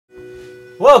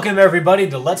Welcome everybody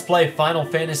to Let's Play Final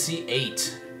Fantasy VIII.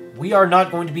 We are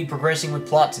not going to be progressing with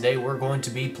plot today, we're going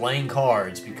to be playing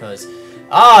cards because...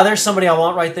 there's somebody I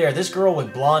want right there. This girl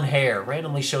with blonde hair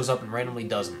randomly shows up and randomly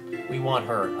doesn't. We want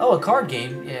her. Oh, a card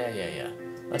game? Yeah.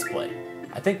 Let's play.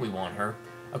 I think we want her.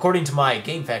 According to my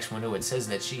game facts window, it says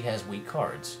that she has weak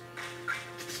cards.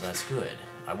 So that's good.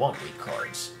 I want weak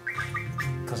cards.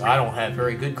 Because I don't have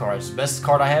very good cards. The best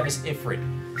card I have is Ifrit.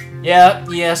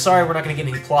 Yeah, sorry we're not going to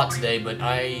get any plot today, but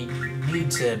I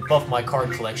need to buff my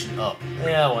card collection up.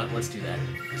 Yeah, well, let's do that.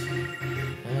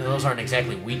 Those aren't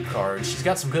exactly weak cards. She's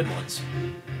got some good ones.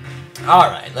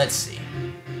 Alright, let's see.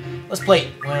 Let's play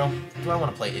it. Well, do I want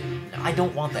to play it? No, I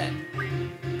don't want that.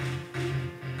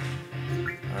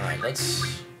 Alright,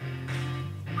 let's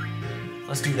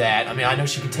do that. I mean, I know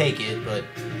she can take it, but,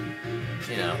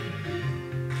 you know.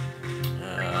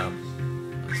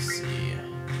 Let's see.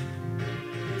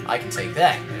 I can take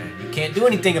that. You can't do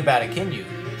anything about it, can you?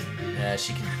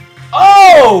 She can...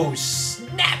 Oh!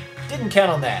 Snap! Didn't count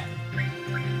on that.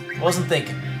 Wasn't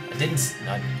thinking.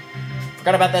 I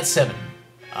forgot about that 7.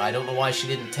 I don't know why she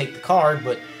didn't take the card,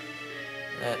 but...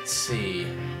 Let's see.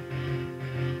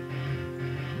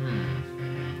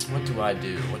 What do I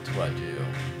do?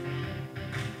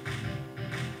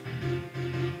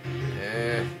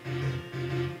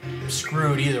 I'm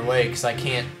screwed either way, because I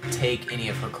can't take any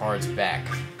of her cards back.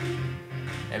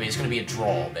 I mean, it's going to be a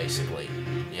draw, basically.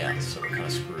 Yeah, so we're kind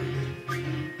of screwed.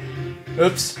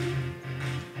 Oops.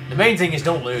 The main thing is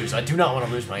don't lose. I do not want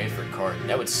to lose my Ifrit card.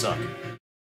 That would suck.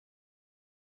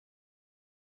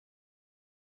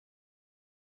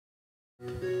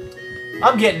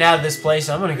 I'm getting out of this place.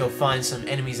 I'm going to go find some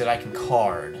enemies that I can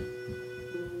card.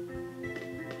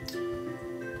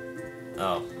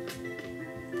 Oh.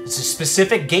 It's a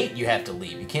specific gate you have to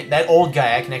leave. You can't... That old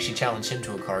guy, I can actually challenge him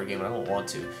to a card game, but I don't want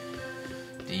to.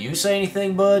 Do you say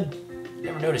anything, bud?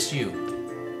 Never noticed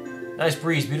you. Nice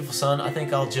breeze, beautiful sun. I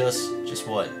think I'll just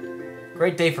what?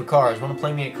 Great day for cards. Want to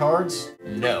play me at cards?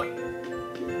 No.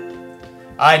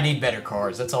 I need better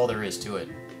cards. That's all there is to it.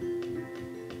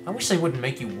 I wish they wouldn't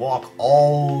make you walk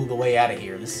all the way out of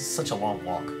here. This is such a long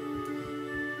walk.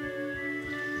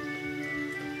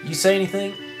 You say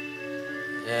anything?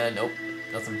 Nope.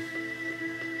 Nothing.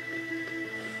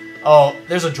 Oh,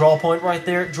 there's a draw point right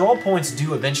there. Draw points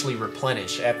do eventually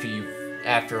replenish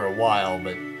after a while,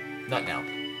 but not now.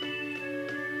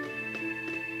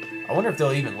 I wonder if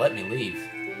they'll even let me leave.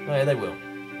 Oh, yeah, they will.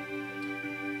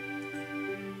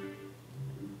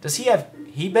 Does he have...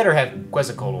 He better have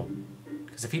Quetzalcoatl.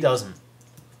 Because if he doesn't...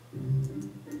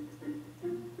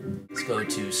 Let's go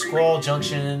to Squall,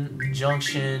 Junction,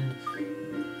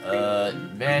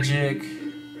 Magic...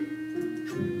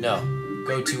 No.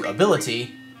 Go to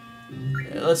Ability.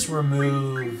 Let's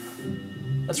remove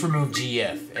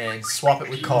GF and swap it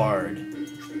with Card.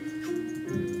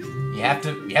 You have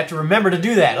to remember to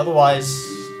do that, otherwise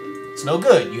it's no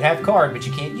good. You have Card, but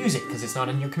you can't use it because it's not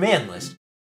in your command list.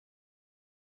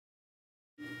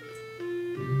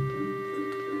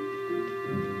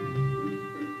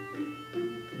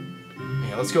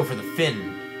 Yeah, let's go for the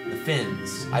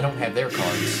Finns. I don't have their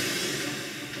cards.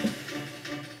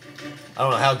 I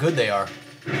don't know how good they are.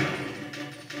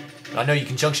 I know you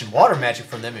can junction water magic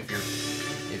from them if you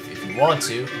want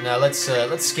to. Now let's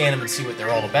scan them and see what they're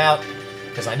all about,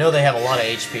 because I know they have a lot of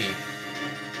HP,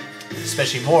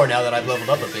 especially more now that I've leveled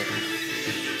up a bit.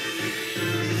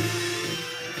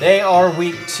 They are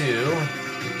weak to...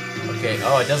 Okay.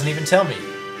 Oh, it doesn't even tell me.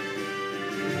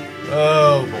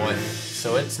 Oh boy.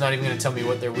 So it's not even going to tell me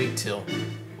what they're weak to.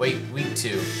 Wait, weak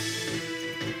to.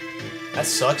 That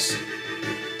sucks.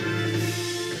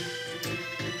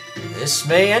 This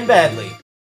may end badly.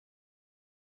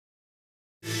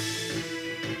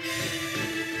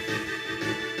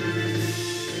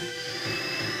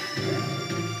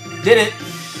 Did it!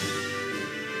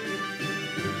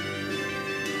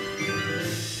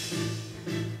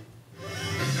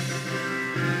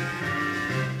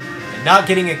 And not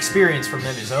getting experience from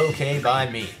them is okay by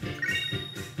me.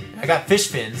 I got fish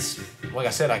fins. Like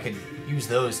I said, I could use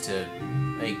those to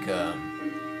make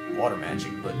water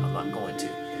magic, but I'm not going to.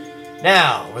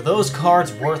 Now, were those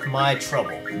cards worth my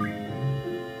trouble?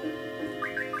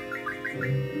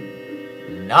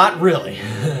 Not really.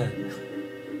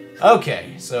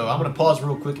 Okay, so I'm going to pause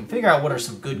real quick and figure out what are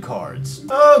some good cards.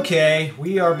 Okay,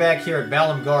 we are back here at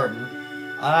Balam Garden.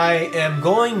 I am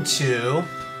going to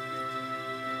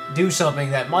do something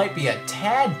that might be a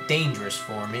tad dangerous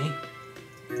for me.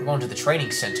 We're going to the training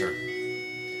center.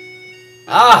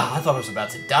 I thought I was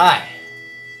about to die.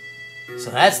 So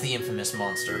that's the infamous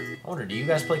monster. I wonder, do you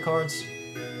guys play cards?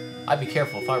 I'd be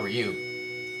careful if I were you.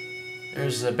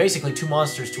 There's basically 2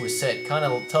 monsters to a set. Kind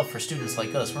of tough for students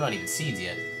like us. We're not even seeds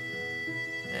yet.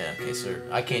 Yeah, okay, so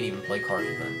I can't even play cards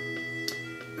with them.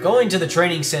 Going to the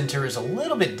training center is a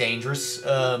little bit dangerous,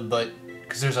 but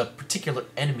because there's a particular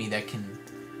enemy that can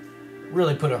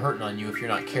really put a hurting on you if you're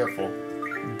not careful.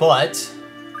 But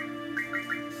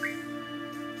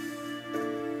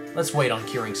let's wait on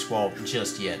curing Squall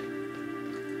just yet.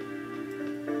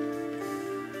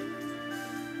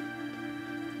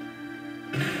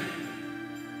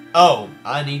 Oh,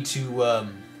 I need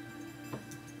to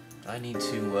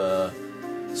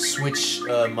switch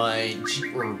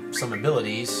some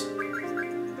abilities.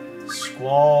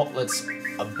 Squall, let's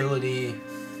ability.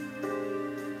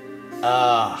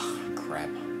 Crap.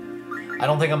 I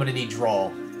don't think I'm gonna need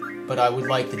draw, but I would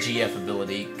like the GF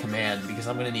ability, command, because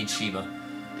I'm gonna need Shiva.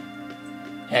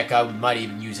 Heck, I might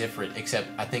even use Ifrit, except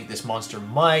I think this monster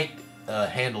might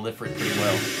handle Ifrit pretty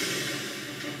well.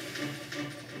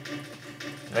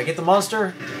 Did I get the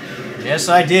monster? Yes,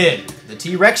 I did. The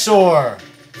T-Rexor.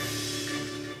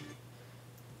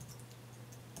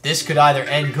 This could either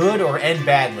end good or end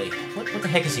badly. What the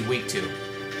heck is he weak to?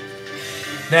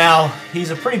 Now, he's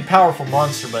a pretty powerful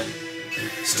monster, but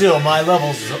still, my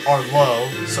levels are low,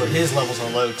 so his levels are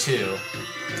low too.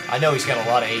 I know he's got a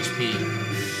lot of HP.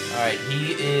 Alright,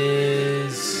 he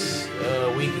is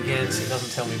weak against... It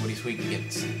doesn't tell me what he's weak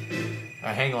against.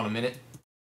 Alright, hang on a minute.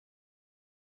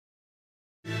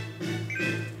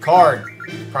 Card.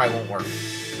 Probably won't work.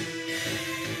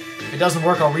 If it doesn't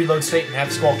work, I'll reload state and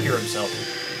have Squall cure himself.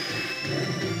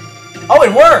 Oh,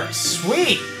 it works!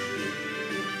 Sweet!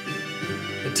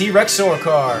 The T-Rexor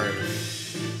card.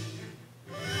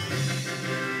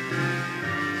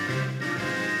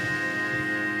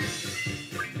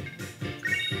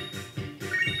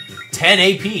 $10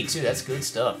 AP too. That's good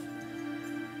stuff.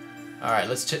 All right,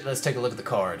 let's take a look at the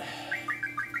card.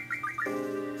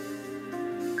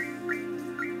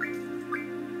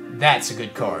 That's a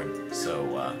good card.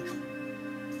 So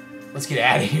let's get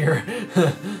out of here.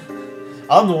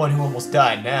 I'm the one who almost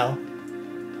died now.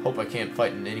 Hope I can't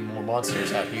fight any more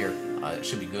monsters out here. It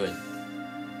should be good.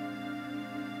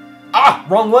 Ah!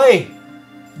 Wrong way!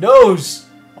 Nose!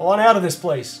 I want out of this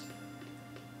place.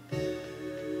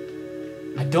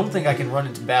 I don't think I can run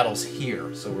into battles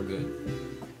here, so we're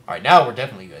good. Alright, now we're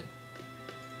definitely good.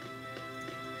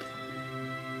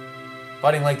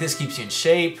 Fighting like this keeps you in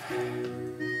shape.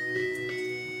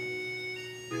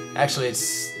 Actually,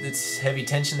 it's heavy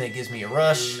tension that gives me a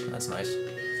rush. That's nice.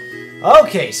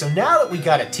 Okay, so now that we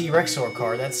got a T-Rexor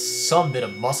card, that's some bit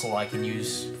of muscle I can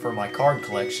use for my card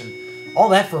collection. All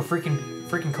that for a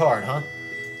freaking card, huh?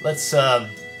 Let's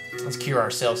cure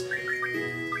ourselves.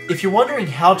 If you're wondering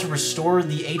how to restore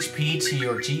the HP to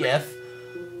your GF,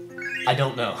 I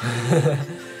don't know.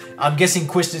 I'm guessing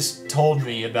Quistis told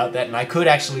me about that, and I could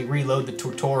actually reload the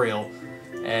tutorial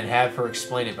and have her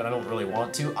explain it, but I don't really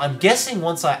want to. I'm guessing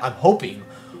I'm hoping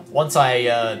once I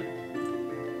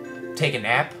take a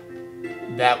nap,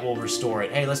 that will restore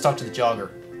it. Hey, let's talk to the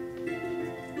jogger.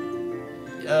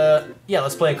 Yeah,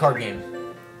 let's play a card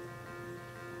game.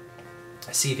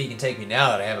 See if he can take me now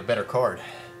that I have a better card.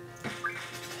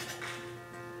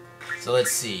 So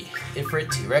let's see.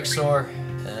 Ifrit, T-Rexor.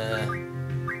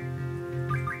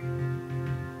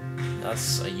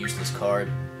 That's a useless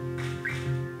card.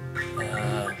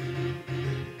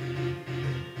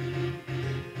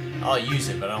 I'll use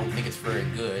it, but I don't think it's very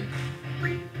good.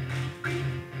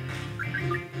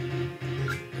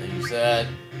 I'll use that,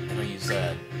 and I'll use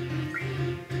that.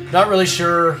 Not really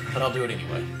sure, but I'll do it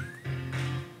anyway.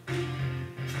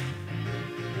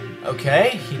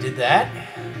 Okay, he did that.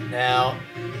 Now,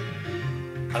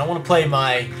 I don't want to play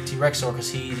my T-Rexor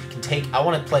because he can take... I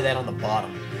want to play that on the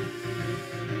bottom.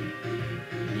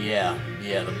 Yeah,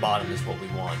 the bottom is what we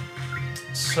want.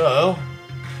 So...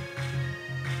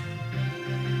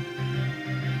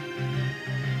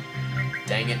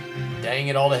 Dang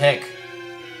it all to heck.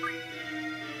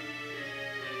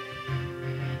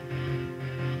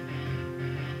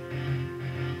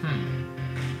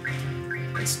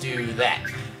 Let's do that.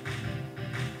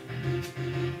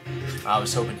 I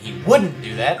was hoping he wouldn't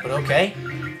do that, but okay.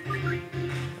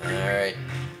 Alright.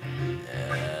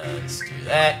 Let's do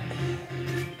that.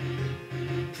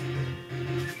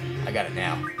 I got it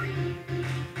now.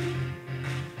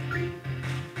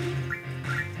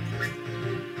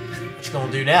 What you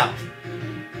gonna do now?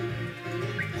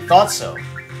 I thought so.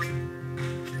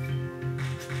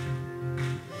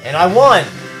 And I won!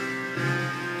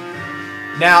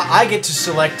 Now, I get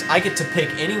to pick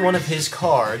any one of his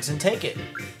cards and take it.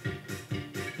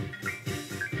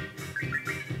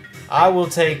 I will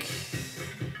take...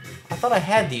 I thought I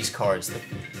had these cards.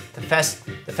 The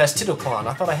The Festidoclon.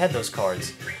 I thought I had those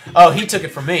cards. Oh, he took it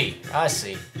from me. I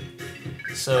see.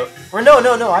 So, or no,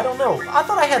 I don't know. I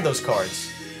thought I had those cards.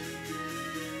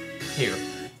 Here.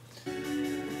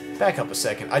 Back up a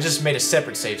second. I just made a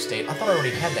separate save state. I thought I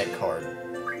already had that card.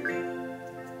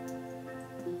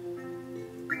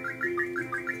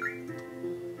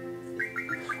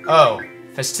 Oh,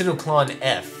 Festidoclon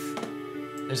F.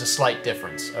 There's a slight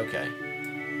difference. Okay.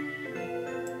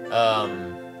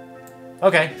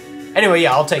 Okay. Anyway,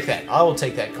 yeah, I'll take that. I will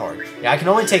take that card. Yeah, I can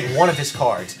only take one of his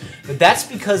cards. But that's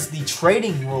because the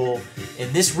trading rule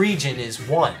in this region is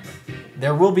 1.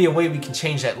 There will be a way we can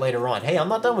change that later on. Hey, I'm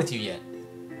not done with you yet.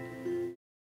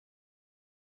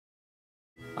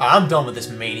 I'm done with this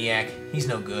maniac. He's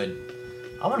no good.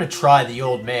 I want to try the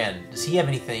old man. Does he have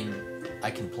anything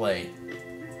I can play?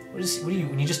 What do you,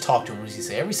 when you just talk to him, what does he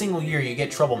say? Every single year you get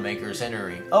troublemakers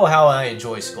entering. Oh, how I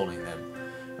enjoy scolding them.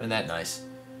 Isn't that nice?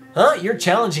 Huh? You're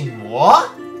challenging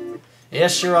what?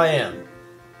 Yes, sure I am.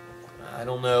 I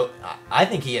don't know. I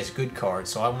think he has good cards,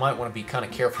 so I might want to be kind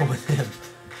of careful with him.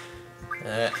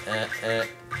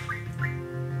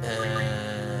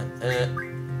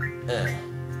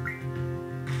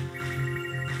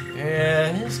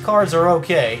 Yeah, his cards are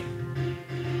okay.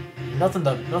 Nothing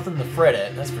to fret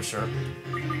at, that's for sure.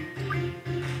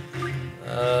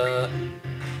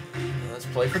 Let's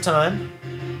play for time.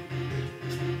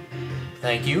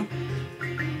 Thank you.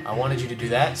 I wanted you to do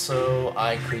that, so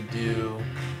I could do...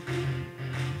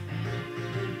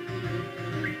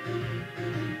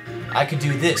 I could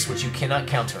do this, which you cannot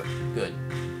counter. Good.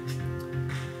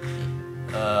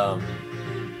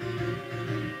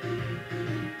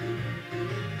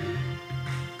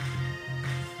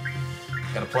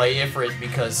 Gotta play Ifrit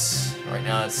because right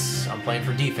now I'm playing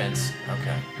for defense.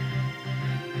 Okay.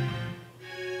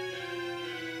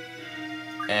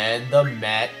 And the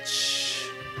match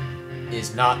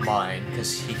is not mine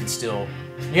because he can still...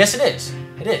 Yes, it is.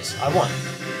 It is. I won.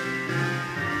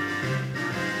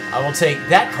 I will take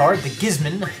that card, the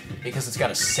Gizmin, because it's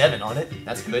got a 7 on it.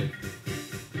 That's good.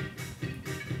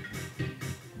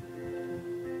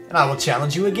 And I will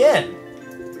challenge you again.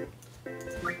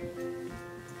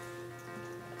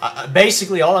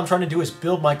 Basically, all I'm trying to do is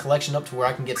build my collection up to where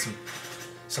I can get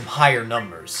some higher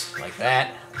numbers. Like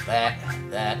that,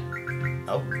 that.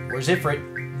 Oh, where's Ifrit?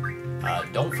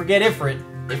 Don't forget Ifrit.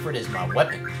 Ifrit is my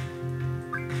weapon.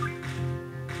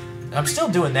 And I'm still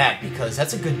doing that because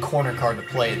that's a good corner card to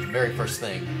play at the very first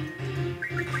thing.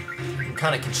 I can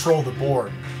kind of control the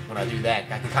board when I do that.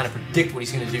 I can kind of predict what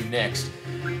he's going to do next.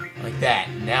 Like that.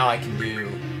 Now I can do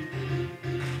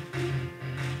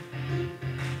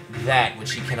that,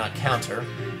 which he cannot counter.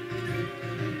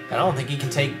 I don't think he can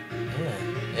take...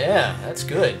 Yeah, that's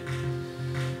good.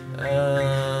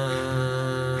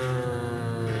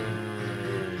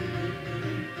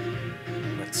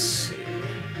 Let's see.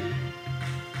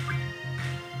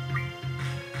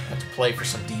 I have to play for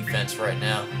some defense right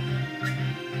now.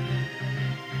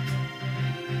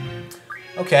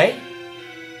 Okay.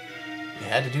 You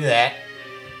had to do that.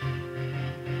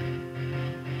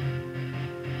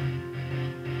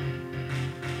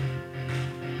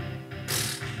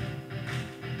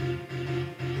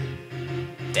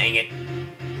 Dang it.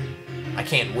 I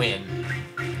can't win.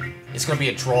 It's gonna be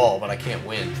a draw, but I can't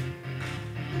win.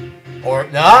 Or,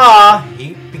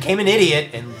 he became an idiot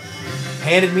and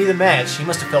handed me the match. He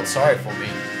must have felt sorry for me.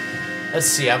 Let's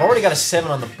see, I've already got a 7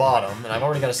 on the bottom, and I've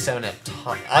already got a 7 at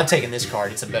top. I'm taking this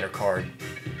card, it's a better card.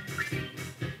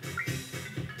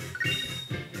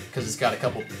 Because it's got a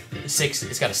couple, 6,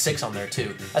 it's got a 6 on there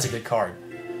too. That's a good card.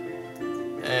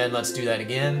 And let's do that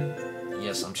again.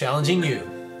 Yes, I'm challenging you.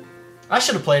 I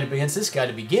should have played against this guy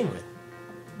to begin with.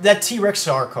 That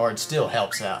T-Rex-R card still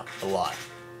helps out a lot.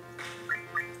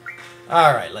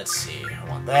 Alright, let's see. I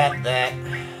want that. I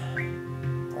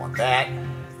want that.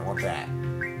 I want that.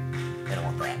 And I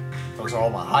want that. Those are all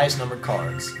my highest numbered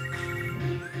cards.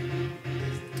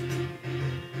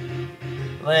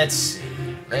 Let's see.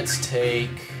 Let's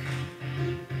take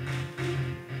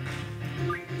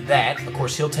that. Of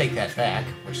course, he'll take that back,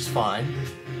 which is fine.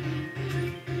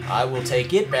 I will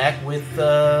take it back with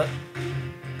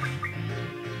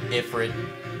Ifrit.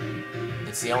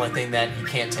 It's the only thing that you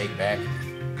can't take back.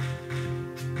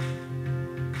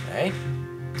 Okay.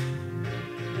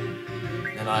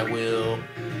 And I will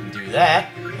do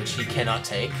that, which he cannot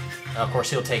take. Of course,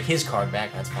 he'll take his card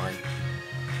back. That's fine.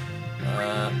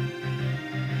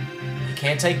 He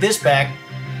can't take this back.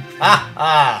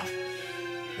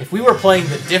 If we were playing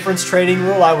the difference trading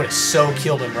rule, I would have so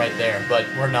killed him right there, but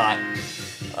we're not.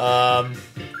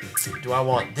 Do I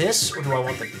want this, or do I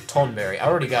want the Tonberry? I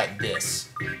already got this.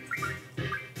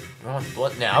 I want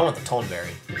blood. No, I want the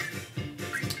Tonberry.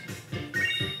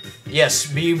 Yes,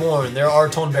 be warned, there are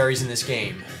Tonberries in this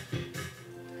game.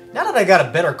 Now that I got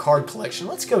a better card collection,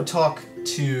 let's go talk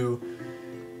to...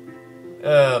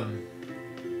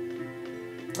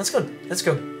 Let's go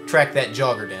track that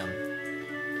jogger down.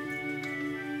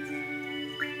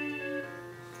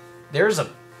 There's a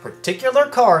particular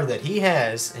card that he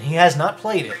has, and he has not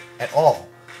played it at all.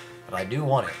 But I do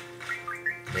want it.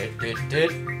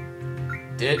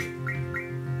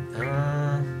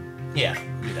 Yeah,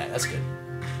 do that. That's good.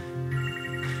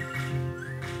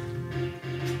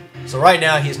 So right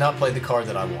now, he has not played the card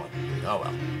that I want. Oh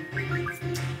well.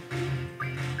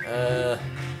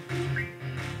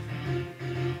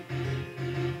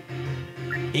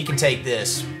 He can take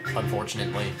this,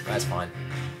 unfortunately. That's fine.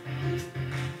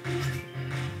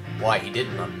 Why he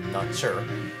didn't, I'm not sure.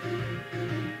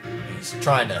 He's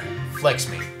trying to flex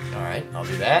me. Alright, I'll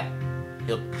do that.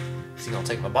 Is he gonna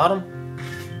take my bottom?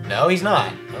 No, he's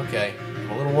not. Okay.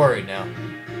 I'm a little worried now.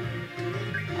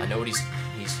 I know what he's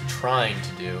trying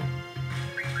to do.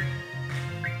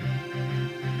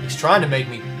 He's trying to make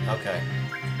me... Okay.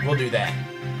 We'll do that.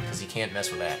 Because he can't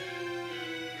mess with that.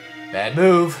 Bad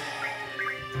move.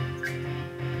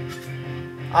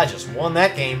 I just won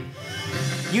that game.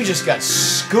 You just got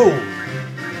schooled.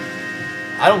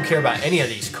 I don't care about any of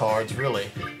these cards,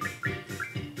 really.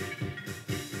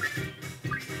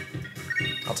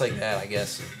 I'll take that, I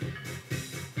guess.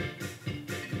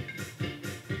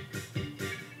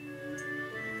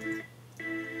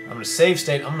 I'm gonna save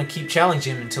state. I'm gonna keep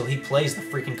challenging him until he plays the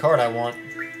freaking card I want.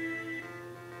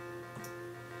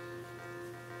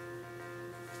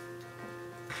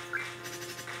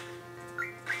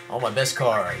 All my best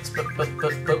cards.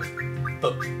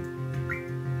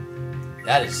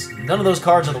 That is... None of those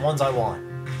cards are the ones I want.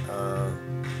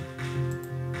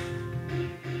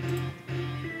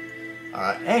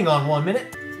 Alright, hang on 1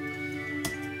 minute.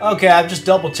 Okay, I'm just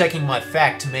double-checking my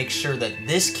fact to make sure that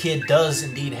this kid does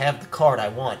indeed have the card I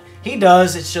want. He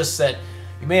does, it's just that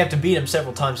you may have to beat him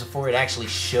several times before it actually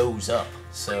shows up.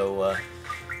 So,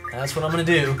 that's what I'm gonna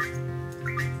do.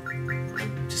 I'm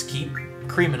gonna just keep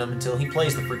creaming him until he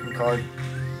plays the freaking card.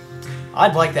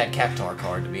 I'd like that Cactar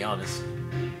card, to be honest.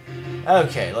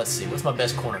 Okay, let's see. What's my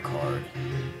best corner card?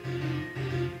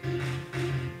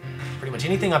 Pretty much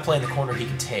anything I play in the corner he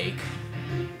can take.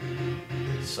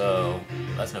 So,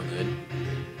 that's no good.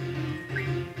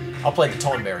 I'll play the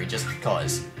Tonberry just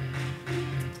because.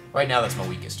 Right now, that's my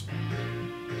weakest.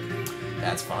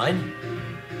 That's fine.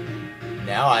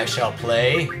 Now I shall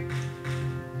play...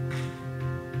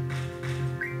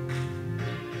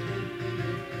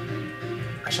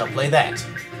 I shall play that.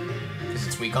 Because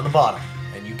it's weak on the bottom.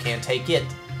 And you can't take it.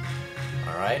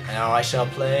 Alright, now I shall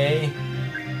play...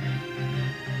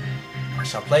 I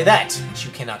shall play that, which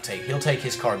you cannot take. He'll take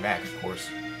his card back, of course.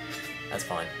 That's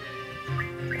fine.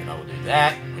 And I will do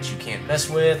that, which you can't mess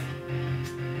with.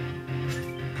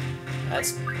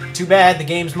 That's too bad, the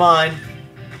game's mine.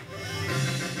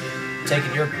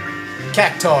 Taking your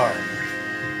Cactar.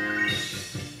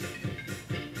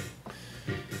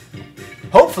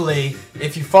 Hopefully,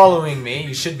 if you're following me,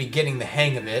 you should be getting the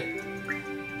hang of it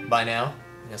by now.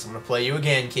 Yes, I'm going to play you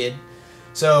again, kid.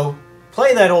 So,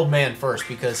 play that old man first,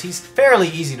 because he's fairly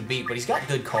easy to beat, but he's got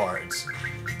good cards.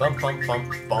 Bump, bump,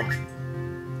 bump, bump.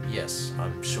 Yes,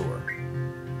 I'm sure.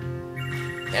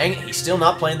 Dang it, he's still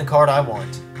not playing the card I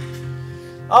want.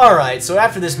 Alright, so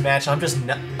after this match, I'm just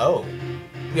not... Oh.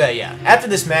 Yeah. After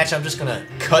this match, I'm just gonna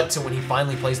cut to when he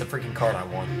finally plays the freaking card I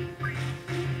want.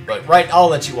 But, right, I'll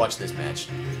let you watch this match.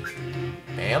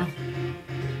 Bam.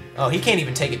 Oh, he can't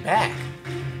even take it back.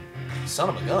 Son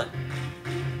of a gun.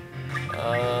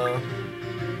 I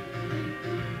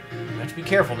have to be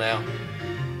careful now.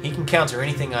 He can counter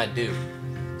anything I do.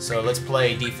 So let's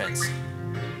play defense.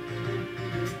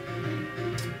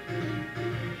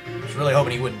 I was really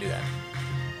hoping he wouldn't do that.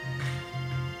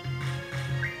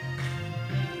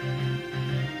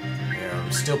 Yeah,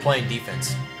 I'm still playing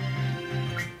defense.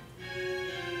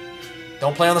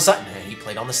 Don't play on the side. He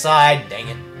played on the side. Dang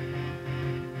it.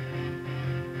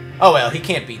 Oh well, he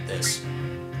can't beat this.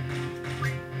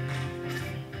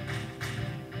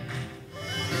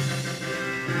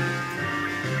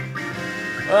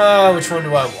 Which one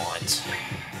do I want?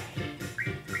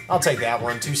 I'll take that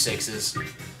one. 2 6s.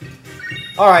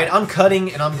 Alright, I'm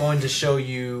cutting, and I'm going to show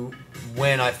you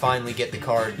when I finally get the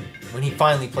card. When he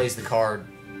finally plays the card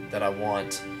that I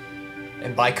want.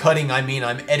 And by cutting, I mean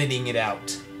I'm editing it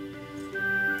out.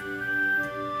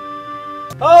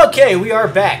 Okay, we are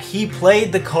back. He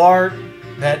played the card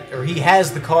that... Or he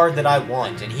has the card that I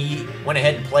want, and he went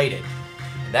ahead and played it.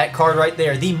 That card right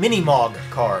there, the Mini-Mog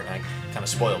card. I kind of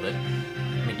spoiled it.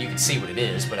 I mean, you can see what it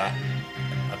is, but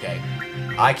okay.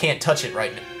 I can't touch it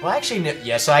right now. Well, actually,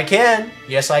 yes, I can.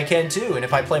 Yes, I can, too. And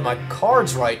if I play my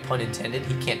cards right, pun intended,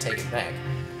 he can't take it back.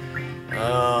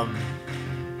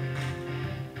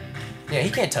 Yeah, he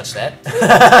can't touch that.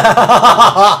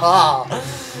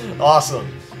 Awesome.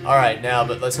 Alright, now,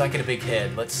 but let's not get a big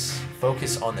head. Let's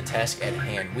focus on the task at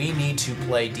hand. We need to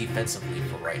play defensively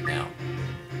for right now.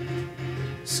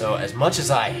 So, as much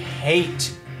as I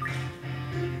hate...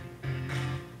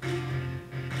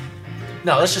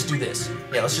 No, let's just do this.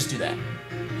 Yeah, let's just do that.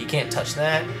 He can't touch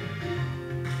that.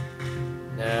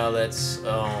 Now, let's,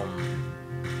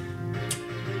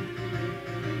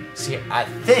 see, I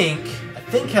think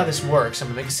how this works, I'm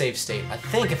gonna make a save state. I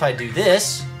think if I do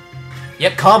this...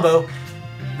 Yep, combo!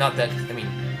 Not that, I mean,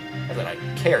 not that I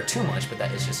care too much, but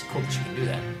that is just cool that you can do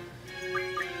that.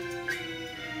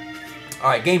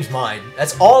 Alright, game's mine.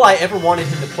 That's all I ever wanted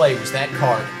him to play was that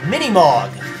card.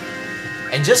 Mini-Mog!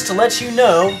 And just to let you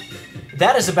know,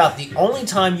 that is about the only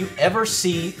time you ever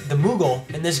see the Moogle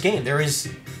in this game. There is,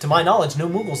 to my knowledge, no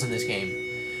Moogles in this game.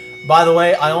 By the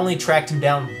way, I only tracked him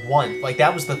down once. Like,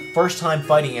 that was the first time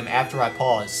fighting him after I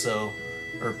paused, so...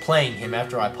 Or playing him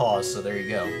after I paused, so there you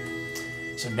go.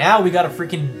 So now we got a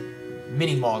freaking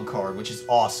Mini-Mog card, which is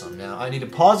awesome. Now, I need to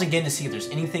pause again to see if there's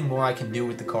anything more I can do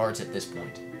with the cards at this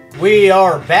point. We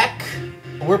are back.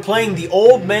 We're playing the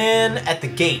Old Man at the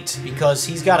Gate, because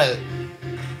he's got a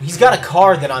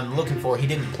card that I'm looking for. He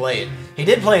didn't play it. He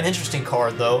did play an interesting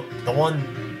card, though. The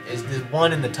one is the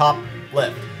one in the top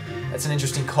left. That's an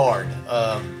interesting card.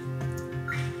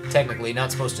 Technically,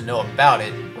 not supposed to know about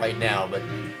it right now, but...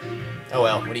 Oh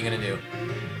well, what are you gonna do?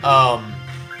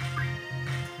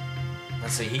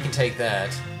 Let's see, he can take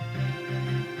that.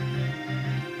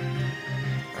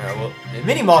 Alright, well,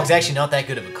 Mini-Mog's actually not that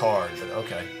good of a card, but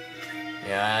okay.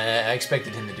 Yeah, I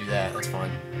expected him to do that. That's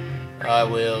fine. I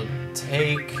will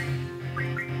take...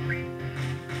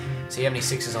 Does he have any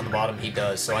 6s on the bottom? He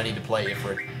does, so I need to play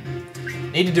Ifrit.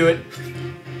 Need to do it.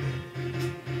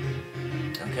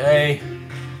 Okay.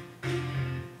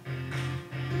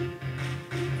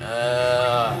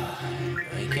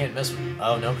 He can't mess with...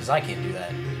 Oh, no, because I can't do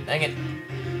that. Dang it.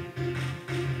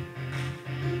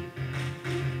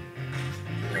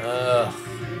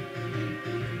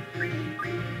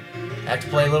 I have to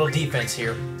play a little defense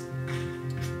here.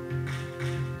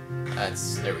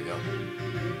 There we go.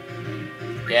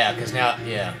 Yeah, because now,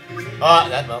 yeah. Oh,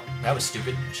 that was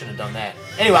stupid. Shouldn't have done that.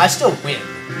 Anyway, I still win.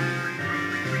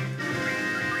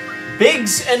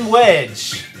 Biggs and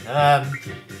Wedge.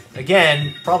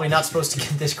 Again, probably not supposed to get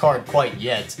this card quite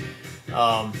yet.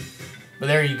 But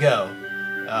there you go.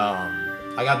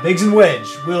 I got Biggs and Wedge.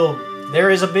 There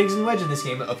is a Biggs and Wedge in this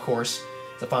game, of course.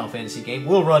 It's a Final Fantasy game.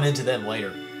 We'll run into them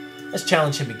later. Let's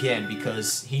challenge him again,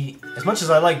 because as much as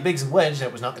I like Biggs and Wedge, that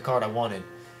was not the card I wanted.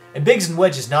 And Biggs and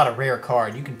Wedge is not a rare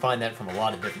card. You can find that from a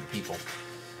lot of different people.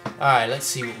 Alright, let's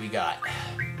see what we got.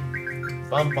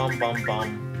 Bum, bum, bum,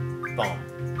 bum, bum.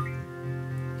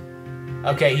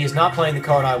 Okay, he is not playing the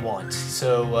card I want.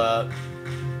 So,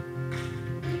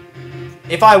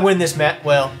 if I win this match,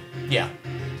 well, yeah.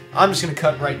 I'm just going to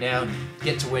cut right now and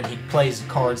get to when he plays the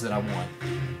cards that I want.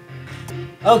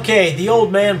 Okay, the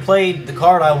Old Man played the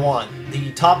card I want.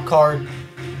 The top card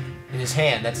in his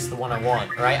hand, that's the one I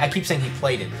want. Alright, I keep saying he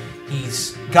played it.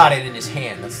 He's got it in his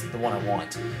hand, that's the one I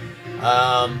want.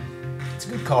 It's a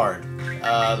good card.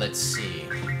 Let's see.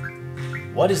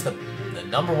 What is the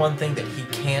number one thing that he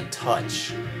can't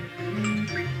touch?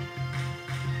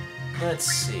 Let's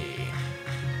see.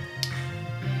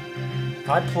 If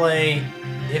I play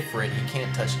Ifrit, he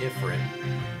can't touch Ifrit.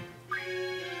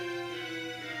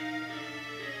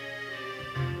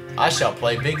 I shall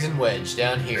play Biggs and Wedge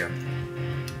down here.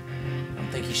 I don't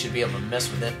think he should be able to mess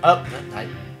with it. Oh, I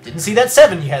didn't see that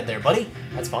 7 you had there, buddy.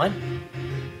 That's fine.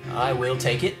 I will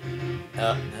take it.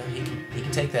 No, he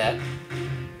can take that.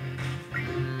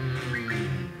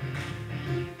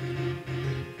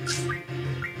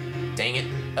 Dang it.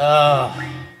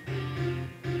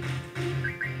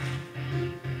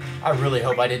 I really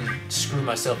hope I didn't screw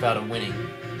myself out of winning.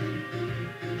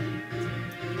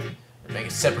 Make a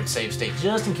separate save state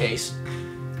just in case.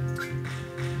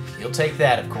 He'll take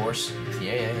that, of course.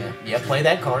 Yeah, play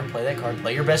that card, play that card.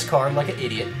 Play your best card like an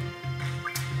idiot.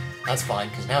 That's fine,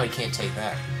 because now he can't take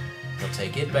that. He'll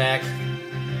take it back.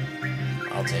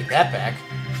 I'll take that back.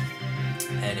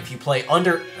 And if you play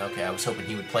under... Okay, I was hoping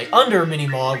he would play under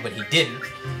Mini-Mog, but he didn't.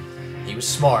 He was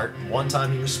smart. One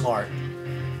time he was smart.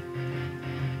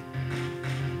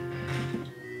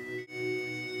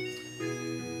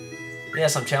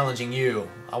 Yes, I'm challenging you.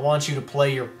 I want you to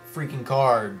play your freaking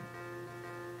card.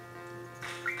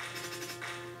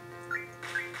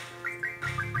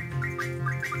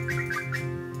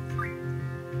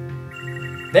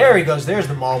 There he goes. There's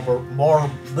the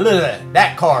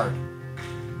that card.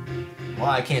 Well,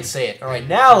 I can't say it. Alright,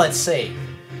 now let's save.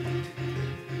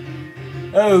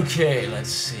 Okay, let's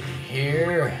see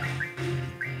here.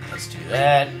 Let's do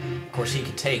that. Of course, he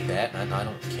can take that. I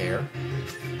don't care.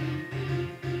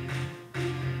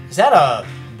 Is that a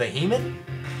behemoth?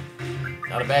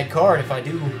 Not a bad card if I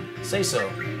do say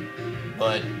so.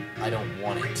 But I don't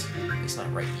want it. At least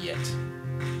not right yet.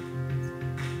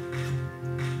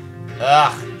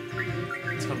 Ah!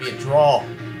 It's gonna be a draw.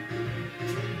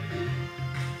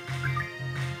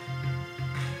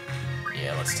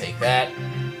 Yeah, let's take that.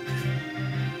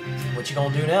 What you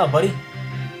gonna do now, buddy?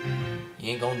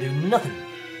 You ain't gonna do nothing.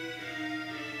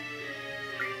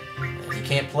 You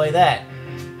can't play that.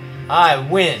 I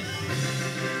win.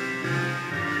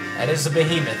 That is a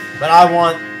behemoth, but I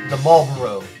want the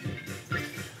Marlboro.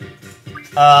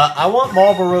 I want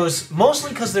Marlboros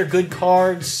mostly because they're good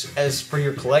cards as for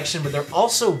your collection, but they're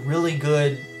also really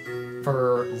good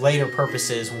for later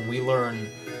purposes when we learn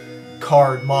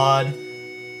card mod.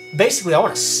 Basically, I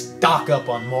want to stock up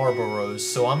on Marlboros,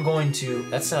 so I'm going to...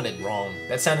 That sounded wrong.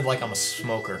 That sounded like I'm a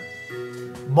smoker.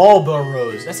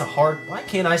 Marlboros. That's a hard... Why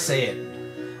can't I say it?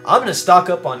 I'm going to stock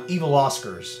up on evil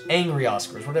Oscars. Angry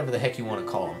Oscars. Whatever the heck you want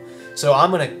to call them. So I'm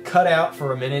going to cut out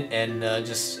for a minute and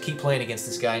just keep playing against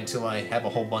this guy until I have a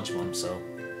whole bunch of them. So,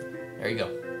 there you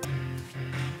go.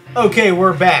 Okay,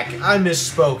 we're back. I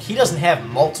misspoke. He doesn't have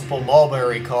multiple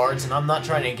Mulberry cards, and I'm not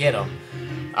trying to get them.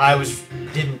 I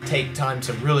didn't take time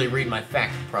to really read my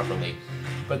fact properly.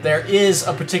 But there is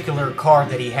a particular card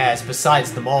that he has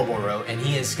besides the Marlboro, and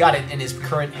he has got it in his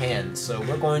current hand. So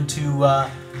we're going to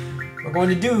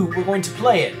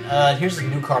play it. Here's a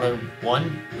new card I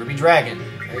won, Ruby Dragon.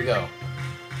 There you go.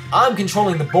 I'm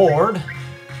controlling the board,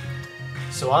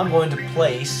 so I'm going to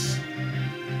place...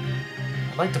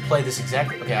 I'd like to play this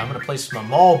exactly... Okay, I'm going to place my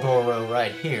Marlboro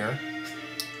right here.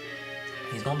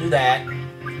 He's going to do that.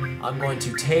 I'm going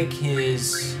to take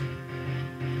his...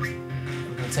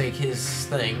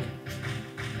 thing.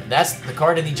 And that's the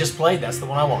card that he just played. That's the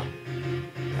one I want.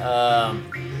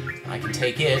 I can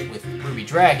take it with Ruby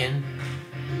Dragon.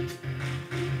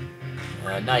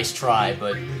 Nice try,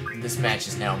 but this match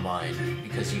is now mine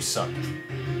because you suck.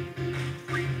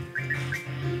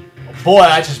 Oh boy,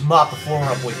 I just mopped the floor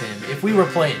up with him. If we were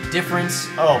playing Difference,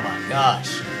 oh my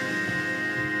gosh.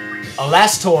 A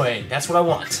last toy, that's what I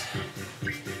want.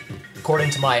 According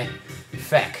to my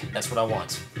FAQ, that's what I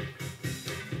want.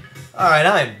 Alright,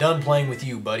 I am done playing with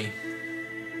you, buddy.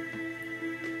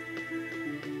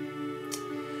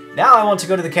 Now I want to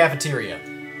go to the cafeteria.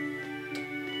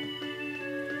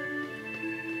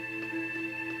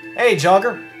 Hey,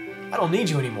 Jogger. I don't need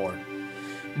you anymore.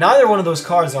 Neither one of those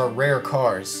cards are rare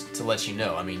cards, to let you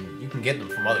know. I mean, you can get them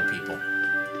from other people.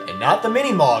 And not the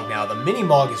Mini-Mog now. The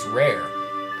Mini-Mog is rare.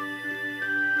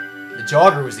 The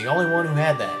Jogger was the only one who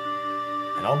had that.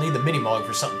 And I'll need the Mini-Mog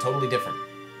for something totally different.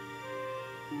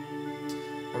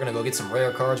 We're gonna go get some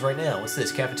rare cards right now. What's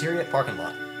this? Cafeteria? Parking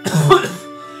lot.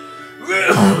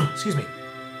 Excuse me.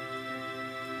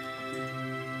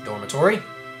 Dormitory.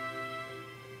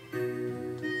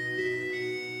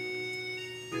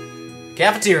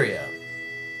 Cafeteria.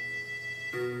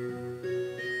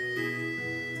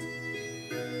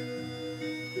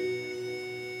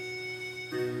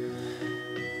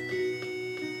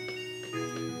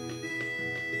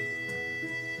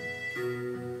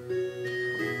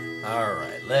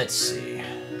 Alright, let's see.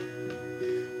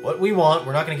 What we want,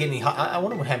 we're not going to get any hot... I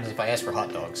wonder what happens if I ask for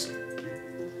hot dogs.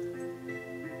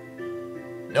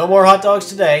 No more hot dogs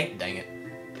today. Dang it.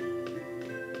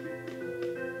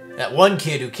 That one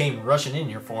kid who came rushing in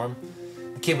here for him,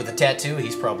 the kid with the tattoo,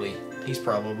 he's probably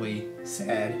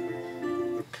sad.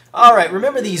 Alright,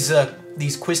 remember these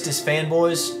Quistis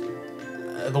fanboys?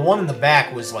 The one in the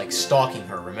back was like stalking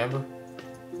her, remember?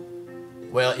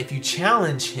 Well, if you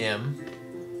challenge him...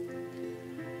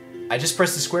 I just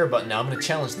pressed the square button now. I'm going to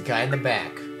challenge the guy in the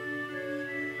back.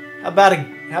 How about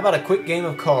a quick game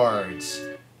of cards?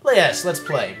 Well, yes, let's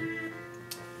play.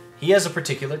 He has a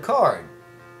particular card.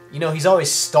 You know, he's always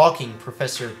stalking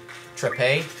Professor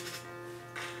Trepe.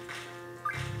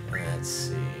 Let's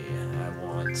see. I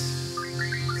want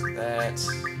that.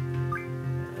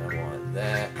 I want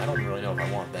that. I don't really know if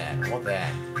I want that. I want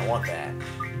that. I want that.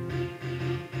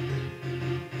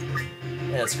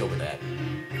 Yeah, let's go with that.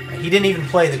 He didn't even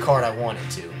play the card I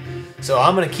wanted to. So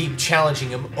I'm going to keep challenging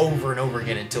him over and over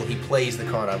again until he plays the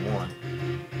card I want.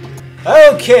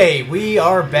 Okay, we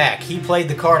are back. He played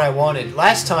the card I wanted.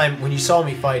 Last time, when you saw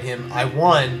me fight him, I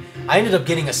won. I ended up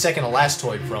getting a second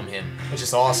Elastoid from him, which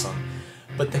is awesome.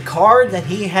 But the card that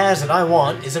he has that I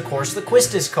want is, of course, the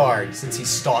Quistis card, since he's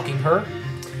stalking her.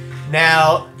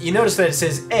 Now, you notice that it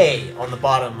says A on the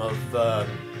bottom of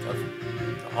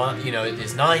you know, it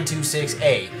is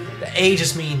 926A. The A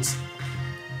just means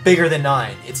bigger than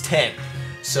 9. It's 10.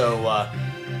 So,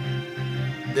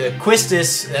 the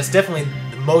Quistis, that's definitely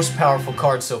the most powerful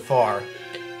card so far.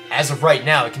 As of right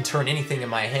now, it can turn anything in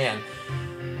my hand.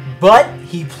 But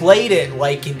he played it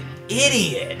like an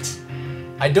idiot.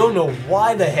 I don't know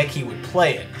why the heck he would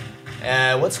play it.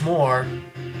 What's more,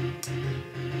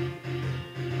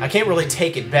 I can't really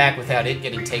take it back without it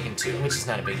getting taken too, which is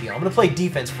not a big deal. I'm going to play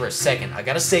defense for a second. I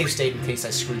got a save state in case I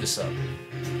screw this up.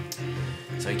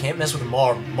 So you can't mess with a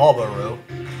Marlboro.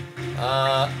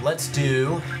 Let's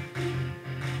do...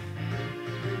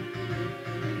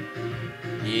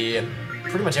 Yeah,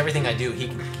 pretty much everything I do, he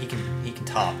can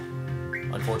top,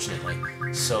 unfortunately.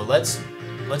 So let's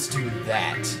do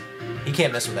that. He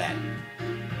can't mess with that.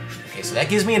 Okay, so that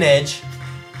gives me an edge.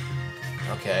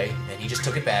 Okay, and he just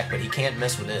took it back, but he can't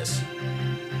mess with this.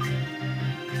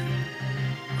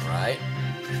 Alright.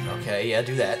 Okay, yeah,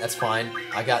 do that. That's fine.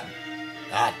 I got...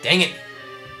 Ah, dang it!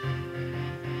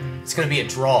 It's gonna be a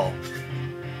draw.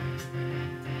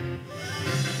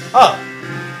 Oh!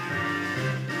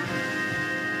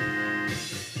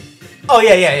 Oh,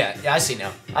 yeah, I see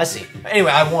now. I see.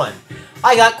 Anyway, I won.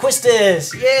 I got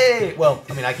Quistis! Yay! Well,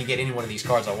 I mean, I could get any one of these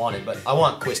cards I wanted, but I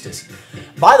want Quistis.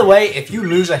 By the way, if you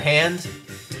lose a hand,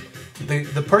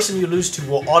 the person you lose to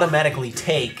will automatically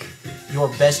take your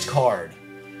best card.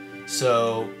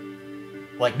 So,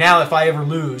 like now, if I ever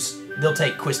lose, they'll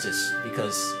take Quistis,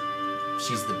 because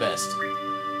she's the best.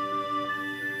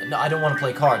 No, I don't want to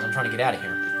play cards. I'm trying to get out of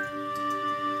here.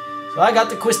 So I got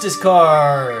the Quistis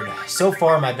card. So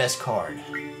far, my best card.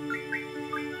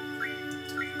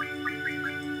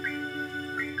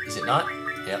 Is it not?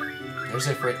 Yep. There's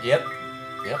it for it. Yep.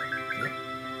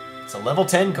 It's a level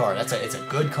 10 card. It's a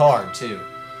good card too.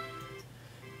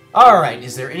 All right.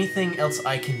 Is there anything else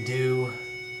I can do?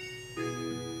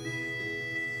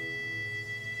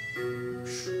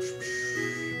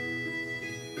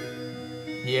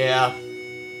 Yeah.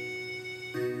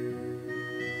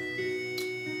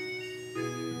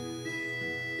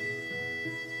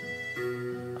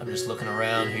 I'm just looking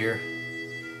around here.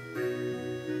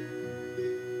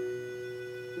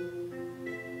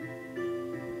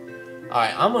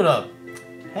 Alright, I'm gonna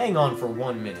hang on for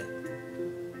 1 minute.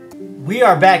 We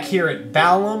are back here at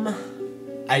VIII.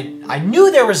 I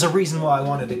knew there was a reason why I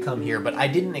wanted to come here, but I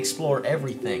didn't explore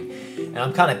everything. And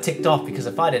I'm kind of ticked off because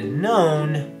if I'd have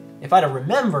known, if I'd have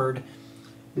remembered,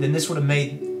 then this would have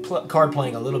made card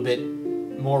playing a little bit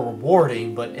more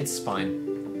rewarding, but it's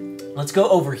fine. Let's go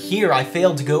over here. I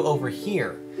failed to go over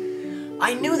here.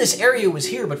 I knew this area was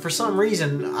here, but for some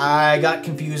reason, I got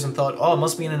confused and thought, oh, it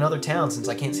must be in another town since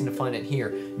I can't seem to find it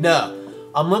here. No,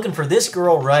 I'm looking for this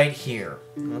girl right here.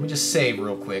 Let me just save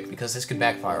real quick, because this could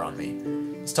backfire on me.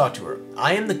 Let's talk to her.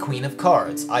 I am the Queen of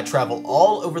Cards. I travel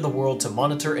all over the world to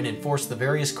monitor and enforce the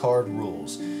various card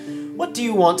rules. What do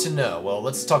you want to know? Well,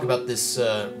 let's talk about this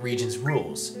region's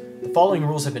rules. The following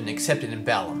rules have been accepted in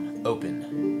VIII.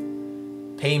 Open.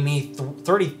 Pay me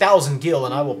 30,000 gil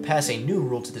and I will pass a new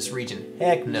rule to this region.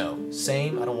 Heck no.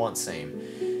 Same? I don't want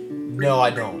same. No, I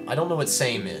don't. I don't know what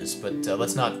same is, but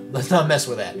let's not mess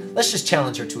with that. Let's just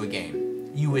challenge her to a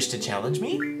game. You wish to challenge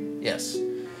me? Yes.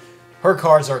 Her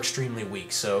cards are extremely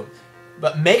weak, so...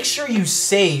 But make sure you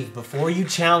save before you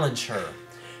challenge her.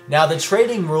 Now, the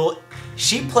trading rule,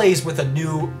 she plays with a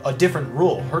different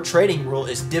rule. Her trading rule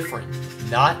is different,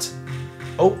 not...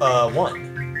 one.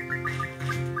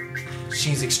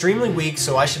 She's extremely weak,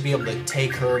 so I should be able to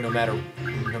take her no matter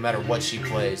what she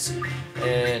plays.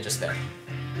 And just that.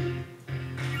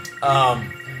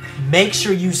 Make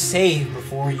sure you save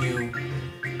before you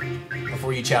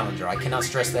challenge her. I cannot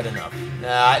stress that enough.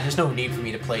 There's no need for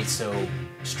me to play so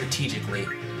strategically.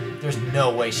 There's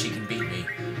no way she can beat me.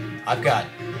 I've got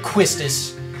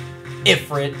Quistis,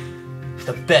 Ifrit,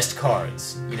 the best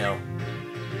cards, you know.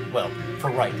 Well, for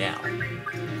right now.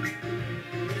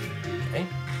 Okay.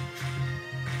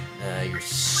 You're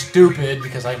stupid,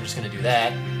 because I'm just going to do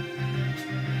that.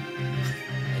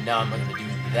 And now I'm going to do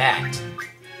that.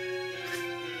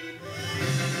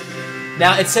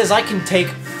 Now, it says I can take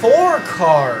 4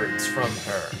 cards from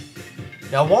her.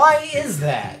 Now, why is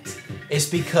that? It's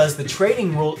because the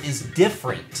trading rule is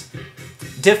different.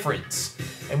 Difference.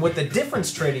 And what the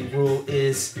difference trading rule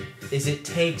is it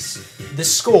takes the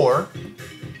score,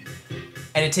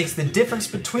 and it takes the difference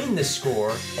between the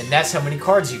score, and that's how many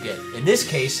cards you get. In this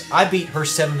case, I beat her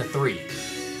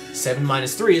 7-3. 7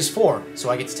 minus 3 is 4, so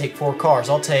I get to take 4 cards.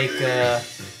 I'll take,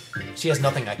 she has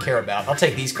nothing I care about. I'll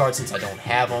take these cards since I don't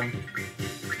have them.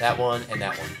 That one and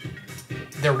that one.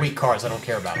 They're weak cards, I don't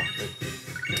care about them.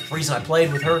 But The reason I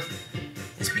played with her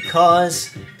is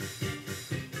because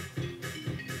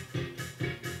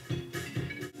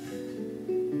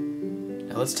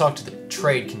now let's talk to the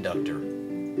trade conductor.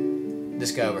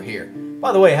 This guy over here.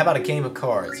 By the way, how about a game of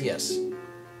cards? Yes.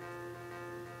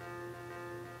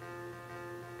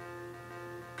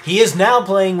 He is now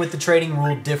playing with the trading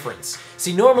rule difference.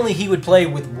 See, normally he would play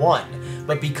with 1,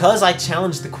 but because I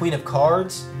challenged the Queen of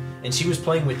Cards, and she was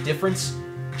playing with difference,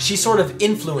 she sort of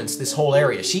influenced this whole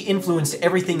area. She influenced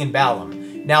everything in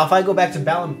Balam. Now, if I go back to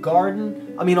Balam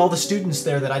Garden, I mean, all the students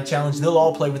there that I challenged, they'll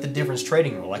all play with the difference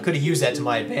trading rule. I could have used that to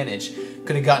my advantage.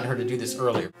 Could have gotten her to do this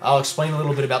earlier. I'll explain a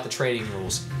little bit about the trading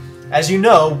rules. As you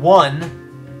know,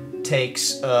 1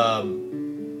 takes...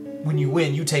 when you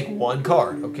win, you take 1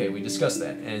 card. Okay, we discussed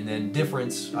that. And then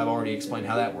difference, I've already explained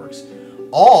how that works.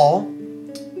 All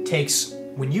takes,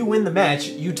 when you win the match,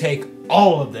 you take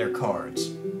all of their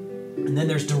cards. And then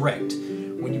there's direct.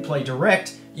 When you play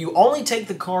direct, you only take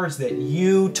the cards that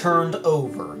you turned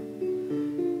over.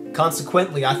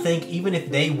 Consequently, I think even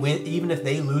if they win, even if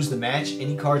they lose the match,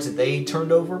 any cards that they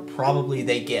turned over, probably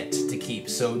they get to keep.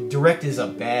 So direct is a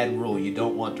bad rule. You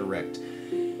don't want direct.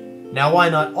 Now, why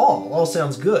not all? All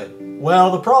sounds good. Well,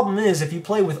 the problem is, if you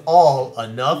play with all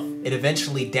enough, it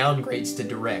eventually downgrades to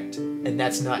direct, and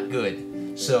that's not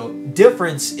good. So,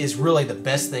 difference is really the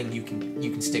best thing you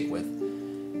can stick with.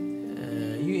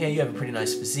 You have a pretty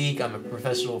nice physique. I'm a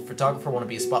professional photographer. Want to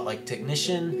be a spotlight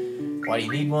technician. Why do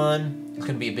you need one? It's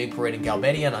going to be a big parade in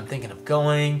Galbadia, and I'm thinking of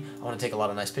going. I want to take a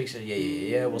lot of nice pictures.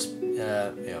 Yeah. We'll,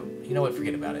 you know what?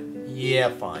 Forget about it. Yeah,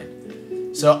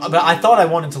 fine. So, but I thought I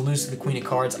wanted to lose to the Queen of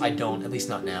Cards. I don't, at least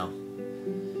not now.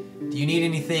 Do you need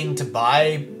anything to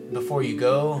buy before you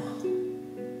go?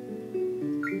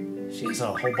 She has a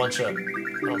whole bunch of...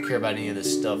 I don't care about any of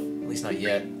this stuff, at least not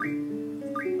yet.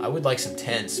 I would like some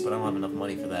tents, but I don't have enough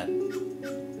money for that.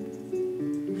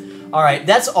 Alright,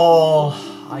 that's all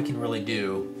I can really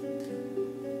do.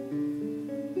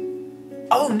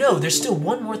 Oh no, there's still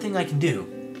one more thing I can do.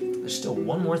 There's still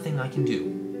one more thing I can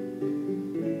do.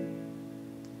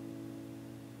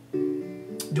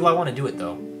 Do I want to do it,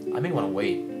 though? I may want to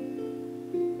wait.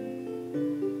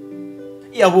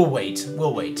 Yeah, we'll wait.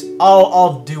 We'll wait.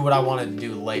 I'll do what I wanted to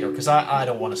do later, because I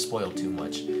don't want to spoil too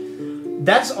much.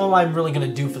 That's all I'm really going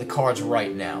to do for the cards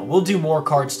right now. We'll do more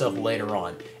card stuff later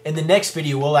on. In the next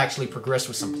video, we'll actually progress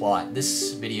with some plot.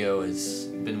 This video has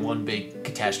been one big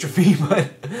catastrophe, but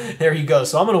there you go.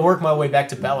 So I'm going to work my way back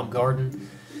to Balam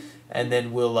Garden, and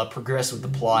then we'll progress with the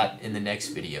plot in the next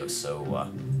video.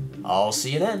 So I'll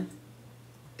see you then.